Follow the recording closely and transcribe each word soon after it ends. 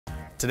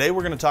Today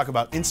we're going to talk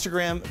about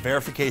Instagram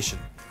verification.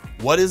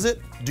 What is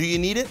it, do you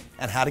need it,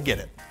 and how to get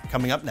it?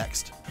 Coming up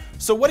next.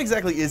 So what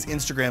exactly is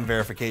Instagram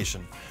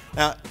verification?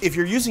 Now, if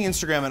you're using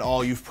Instagram at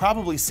all, you've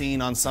probably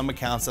seen on some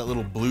accounts that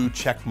little blue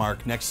check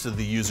mark next to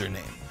the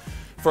username.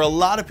 For a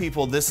lot of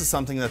people, this is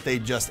something that they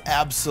just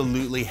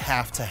absolutely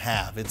have to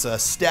have. It's a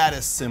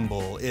status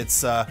symbol.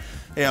 It's kind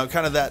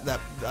of that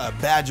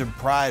badge of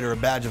pride or a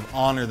badge of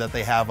honor that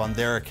they have on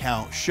their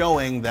account,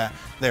 showing that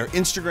they're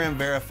Instagram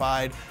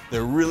verified.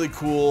 They're really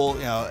cool.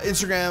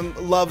 Instagram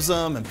loves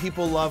them and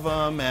people love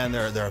them, and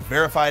they're a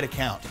verified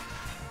account.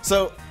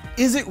 So,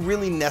 is it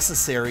really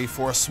necessary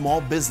for a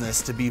small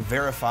business to be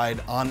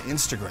verified on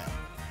Instagram?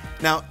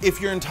 Now, if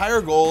your entire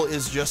goal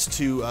is just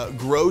to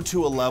grow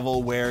to a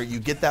level where you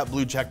get that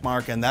blue check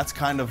mark and that's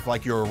kind of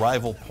like your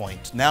arrival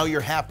point, now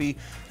you're happy,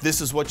 this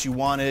is what you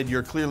wanted,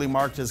 you're clearly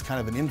marked as kind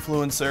of an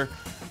influencer,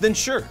 then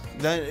sure,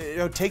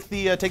 take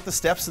the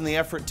steps and the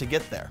effort to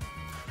get there.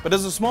 But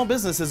as a small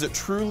business, is it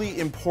truly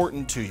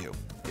important to you?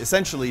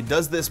 Essentially,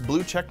 does this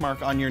blue check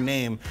mark on your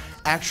name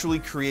actually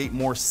create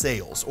more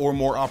sales or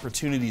more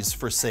opportunities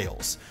for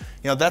sales?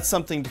 That's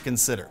something to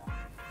consider.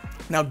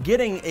 Now,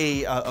 getting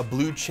a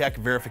blue check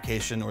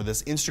verification or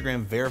this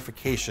Instagram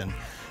verification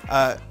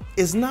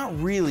is not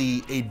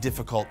really a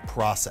difficult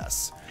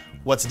process.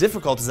 What's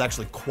difficult is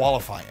actually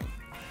qualifying.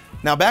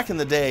 Now, back in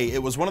the day,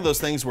 it was one of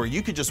those things where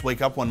you could just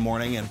wake up one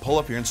morning and pull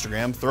up your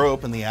Instagram, throw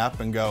open the app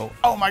and go,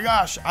 oh my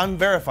gosh, I'm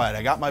verified,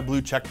 I got my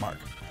blue check mark.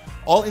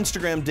 All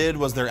Instagram did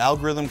was their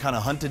algorithm kind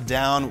of hunted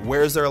down,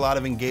 where is there a lot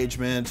of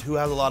engagement, who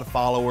has a lot of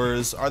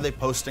followers, are they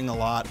posting a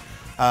lot,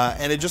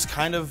 and it just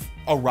kind of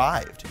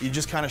arrived. It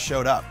just kind of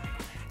showed up.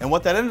 And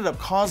what that ended up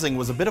causing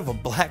was a bit of a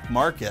black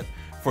market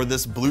for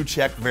this blue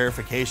check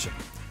verification.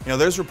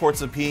 There's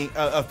reports of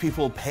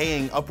people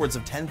paying upwards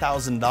of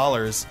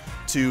 $10,000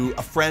 to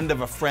a friend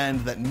of a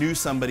friend that knew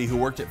somebody who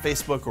worked at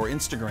Facebook or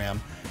Instagram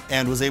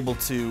and was able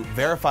to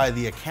verify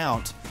the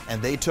account, and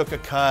they took a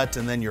cut,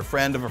 and then your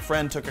friend of a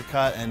friend took a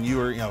cut, and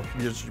you're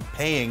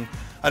paying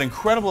an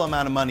incredible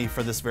amount of money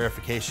for this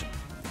verification.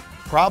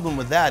 Problem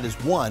with that is,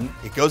 one,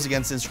 it goes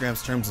against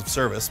Instagram's terms of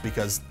service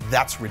because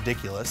that's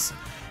ridiculous.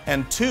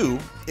 And two,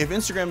 if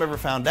Instagram ever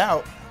found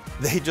out,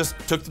 they just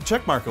took the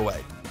check mark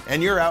away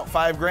and you're out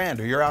 $5,000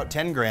 or you're out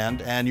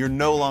 $10,000 and you're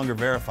no longer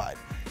verified.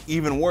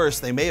 Even worse,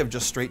 they may have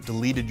just straight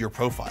deleted your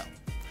profile.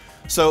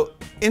 So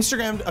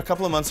Instagram a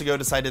couple of months ago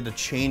decided to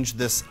change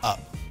this up.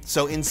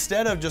 So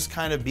instead of just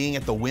kind of being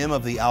at the whim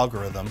of the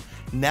algorithm,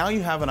 now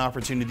you have an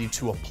opportunity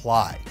to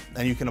apply,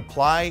 and you can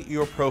apply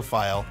your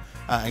profile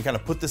and kind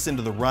of put this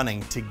into the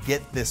running to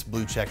get this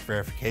blue check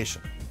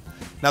verification.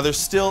 Now, there's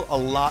still a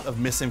lot of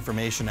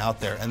misinformation out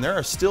there, and there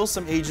are still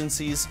some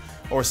agencies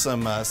or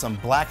some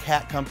black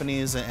hat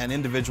companies and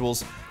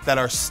individuals that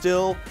are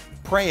still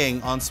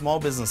preying on small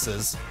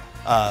businesses,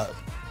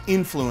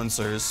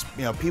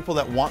 influencers, people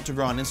that want to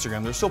grow on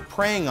Instagram. They're still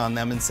preying on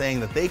them and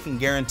saying that they can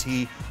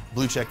guarantee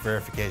blue check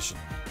verification.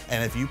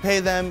 And if you pay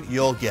them,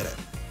 you'll get it.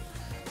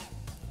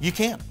 You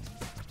can't.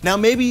 Now,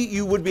 maybe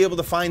you would be able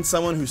to find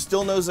someone who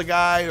still knows a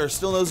guy or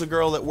still knows a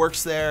girl that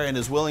works there and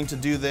is willing to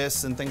do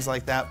this and things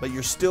like that, but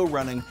you're still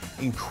running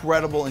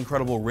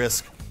incredible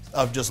risk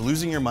of just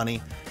losing your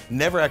money,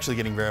 never actually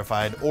getting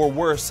verified, or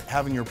worse,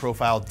 having your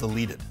profile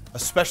deleted,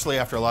 especially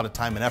after a lot of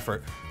time and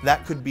effort.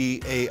 That could be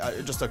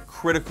just a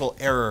critical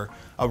error,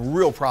 a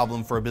real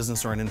problem for a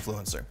business or an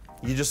influencer.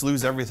 You just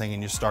lose everything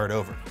and you start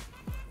over.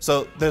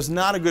 So there's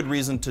not a good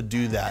reason to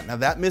do that. Now,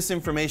 that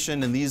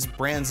misinformation and these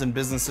brands and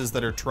businesses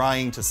that are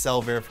trying to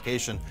sell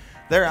verification,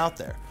 they're out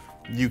there.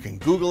 You can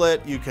Google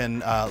it, you can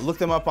look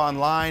them up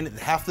online.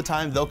 Half the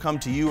time they'll come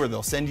to you or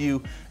they'll send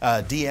you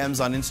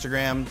DMs on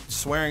Instagram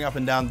swearing up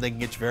and down that they can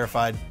get you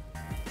verified.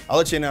 I'll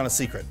let you in on a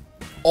secret.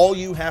 All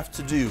you have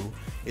to do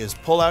is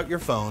pull out your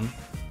phone,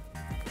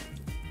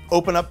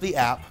 open up the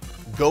app,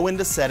 go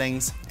into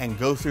settings, and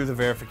go through the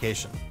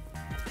verification.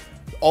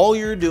 All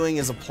you're doing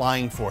is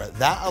applying for it.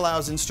 That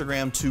allows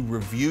Instagram to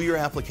review your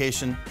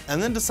application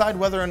and then decide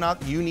whether or not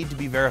you need to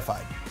be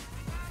verified.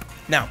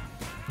 Now,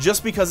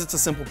 just because it's a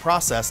simple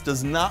process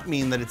does not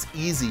mean that it's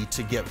easy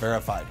to get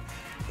verified.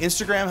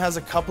 Instagram has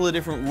a couple of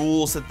different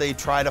rules that they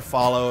try to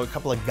follow, a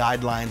couple of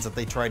guidelines that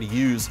they try to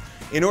use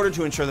in order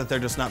to ensure that they're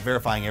just not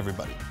verifying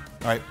everybody.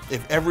 All right?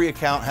 If every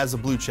account has a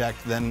blue check,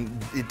 then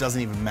it doesn't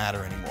even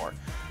matter anymore.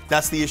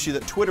 That's the issue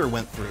that Twitter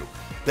went through.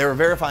 They were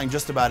verifying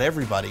just about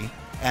everybody,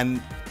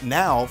 and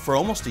now, for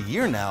almost a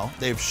year now,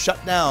 they've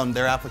shut down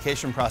their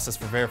application process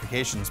for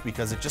verifications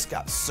because it just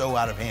got so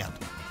out of hand.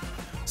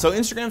 So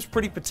Instagram's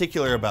pretty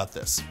particular about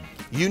this.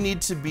 You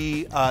need to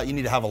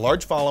have a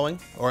large following,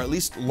 or at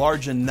least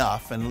large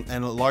enough, and a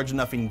large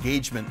enough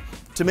engagement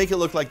to make it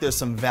look like there's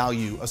some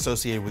value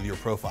associated with your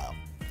profile.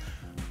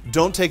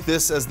 Don't take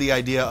this as the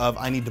idea of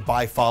I need to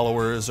buy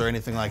followers or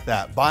anything like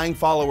that. Buying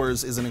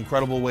followers is an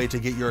incredible way to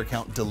get your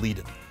account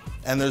deleted,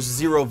 and there's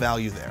zero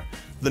value there.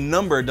 The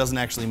number doesn't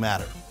actually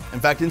matter. In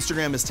fact,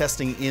 Instagram is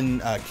testing in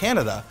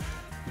Canada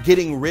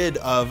getting rid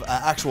of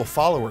actual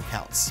follower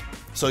counts.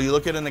 So you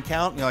look at an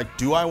account and you're like,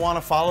 do I want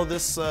to follow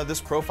this, this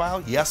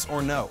profile? Yes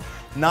or no?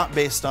 Not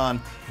based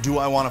on, do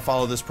I want to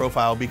follow this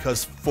profile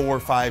because 4,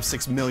 5,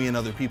 6 million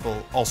other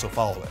people also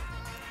follow it.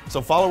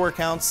 So follower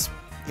counts,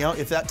 you know,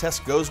 if that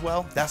test goes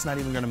well, that's not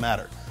even going to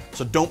matter.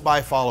 So don't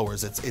buy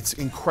followers. It's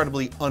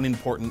incredibly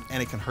unimportant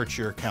and it can hurt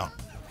your account.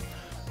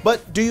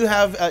 But do you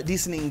have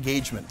decent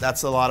engagement?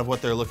 That's a lot of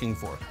what they're looking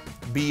for.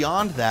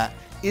 Beyond that,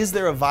 is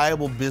there a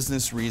viable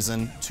business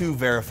reason to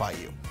verify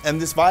you? And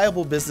this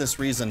viable business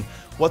reason,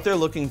 what they're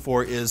looking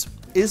for is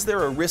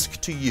there a risk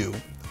to you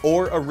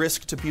or a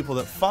risk to people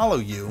that follow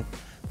you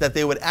that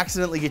they would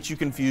accidentally get you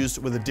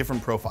confused with a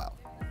different profile?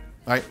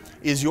 Right?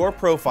 Is your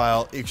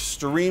profile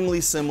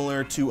extremely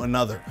similar to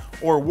another?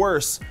 Or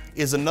worse,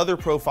 is another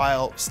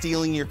profile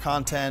stealing your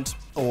content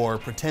or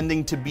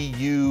pretending to be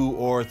you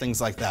or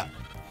things like that?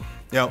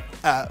 You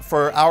know,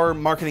 for our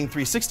Marketing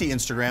 360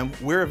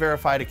 Instagram, we're a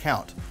verified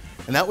account.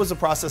 And that was a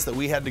process that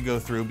we had to go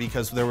through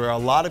because there were a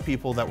lot of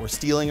people that were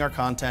stealing our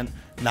content,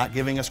 not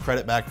giving us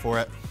credit back for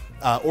it,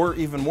 or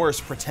even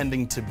worse,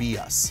 pretending to be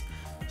us.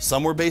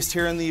 Some were based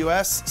here in the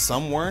US,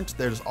 some weren't.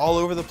 They're just all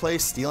over the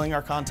place, stealing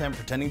our content,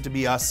 pretending to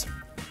be us.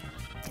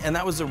 And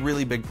that was a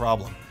really big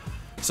problem.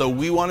 So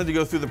we wanted to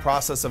go through the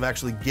process of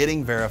actually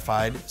getting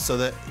verified so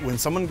that when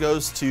someone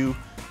goes to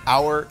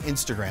our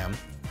Instagram,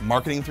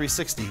 Marketing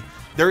 360,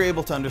 they're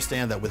able to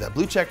understand that with that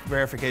blue check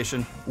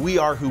verification, we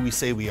are who we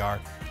say we are.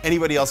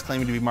 Anybody else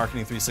claiming to be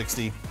Marketing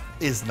 360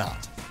 is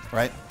not,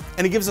 right?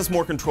 And it gives us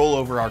more control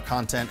over our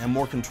content and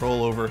more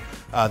control over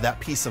that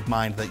peace of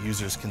mind that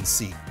users can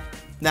see.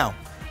 Now,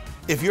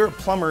 if you're a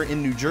plumber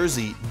in New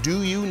Jersey,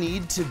 do you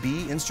need to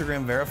be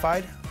Instagram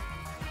verified?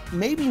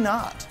 Maybe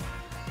not.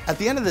 At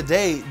the end of the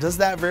day, does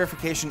that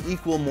verification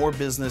equal more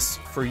business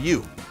for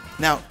you?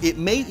 Now, it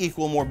may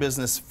equal more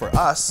business for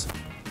us,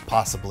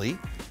 possibly.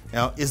 You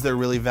know, is there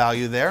really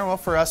value there? Well,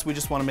 for us, we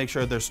just want to make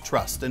sure there's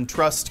trust, and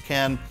trust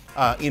can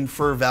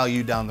infer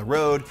value down the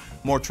road.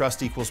 More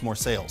trust equals more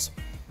sales.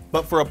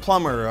 But for a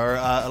plumber or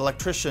an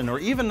electrician or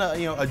even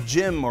a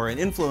gym or an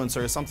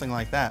influencer or something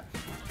like that,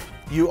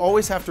 you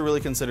always have to really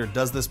consider,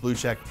 does this blue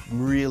check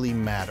really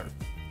matter?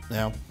 You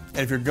know? And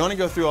if you're going to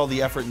go through all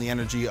the effort and the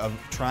energy of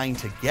trying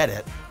to get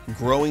it,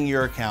 growing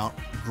your account,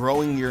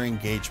 growing your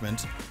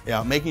engagement,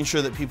 making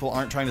sure that people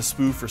aren't trying to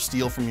spoof or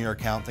steal from your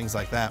account, things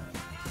like that,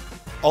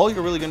 all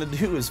you're really going to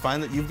do is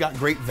find that you've got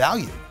great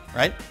value,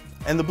 right?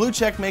 And the blue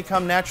check may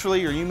come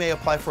naturally, or you may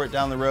apply for it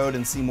down the road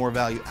and see more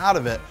value out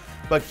of it,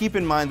 but keep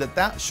in mind that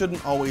that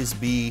shouldn't always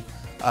be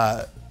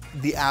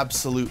the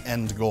absolute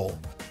end goal.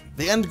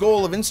 The end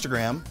goal of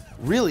Instagram,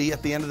 really,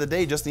 at the end of the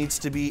day, just needs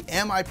to be,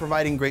 am I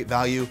providing great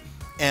value,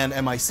 and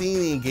am I seeing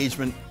the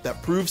engagement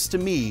that proves to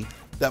me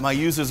that my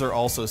users are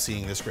also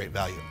seeing this great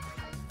value?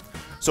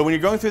 So when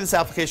you're going through this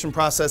application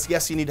process,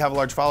 yes, you need to have a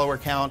large follower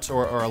count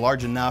or a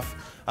large enough.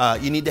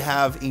 You need to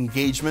have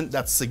engagement.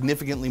 That's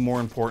significantly more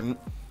important.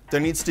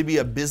 There needs to be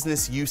a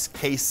business use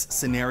case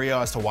scenario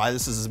as to why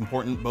this is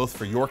important, both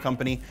for your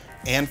company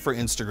and for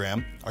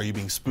Instagram. Are you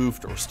being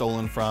spoofed or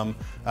stolen from?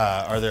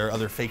 Are there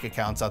other fake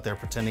accounts out there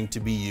pretending to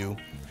be you?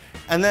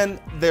 And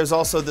then there's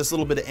also this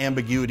little bit of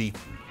ambiguity.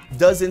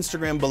 Does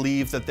Instagram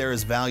believe that there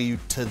is value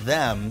to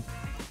them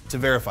to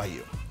verify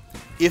you?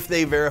 If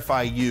they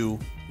verify you,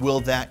 will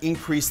that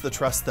increase the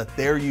trust that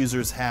their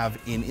users have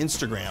in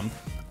Instagram?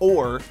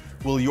 Or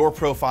will your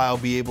profile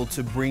be able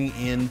to bring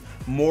in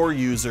more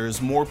users,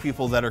 more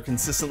people that are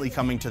consistently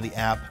coming to the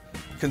app,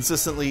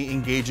 consistently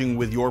engaging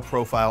with your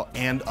profile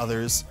and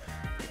others,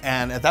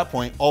 and at that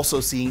point also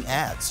seeing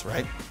ads,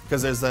 right?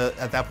 Because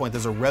at that point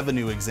there's a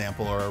revenue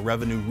example or a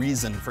revenue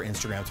reason for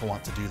Instagram to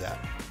want to do that.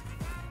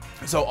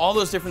 So all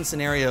those different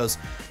scenarios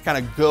kind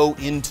of go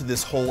into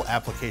this whole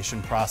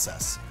application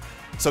process.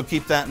 So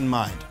keep that in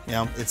mind.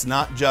 It's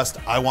not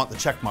just I want the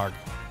check mark.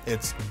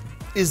 It's,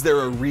 is there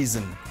a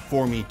reason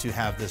for me to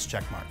have this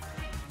check mark?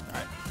 All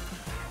right.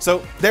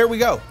 So there we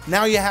go.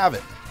 Now you have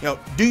it.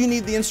 Do you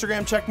need the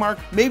Instagram check mark?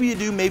 Maybe you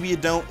do, maybe you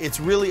don't. It's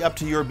really up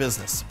to your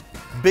business.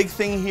 Big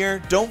thing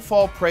here, don't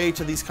fall prey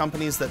to these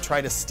companies that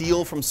try to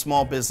steal from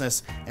small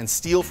business and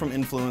steal from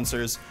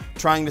influencers,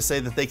 trying to say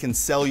that they can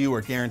sell you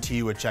or guarantee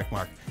you a check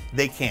mark.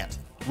 They can't.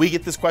 We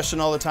get this question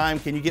all the time,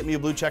 can you get me a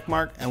blue check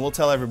mark? And we'll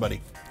tell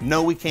everybody,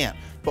 no, we can't.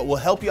 But we'll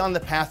help you on the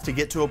path to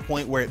get to a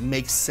point where it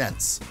makes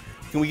sense.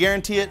 Can we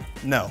guarantee it?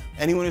 No.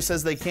 Anyone who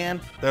says they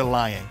can, they're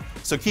lying.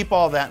 So keep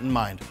all that in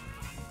mind.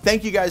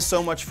 Thank you guys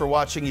so much for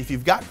watching. If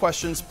you've got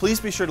questions,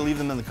 please be sure to leave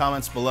them in the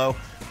comments below.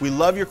 We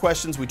love your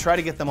questions. We try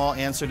to get them all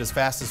answered as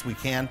fast as we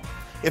can.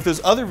 If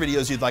there's other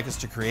videos you'd like us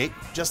to create,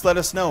 just let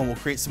us know and we'll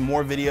create some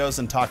more videos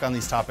and talk on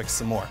these topics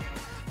some more.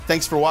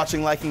 Thanks for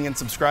watching, liking, and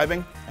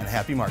subscribing, and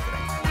happy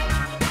marketing.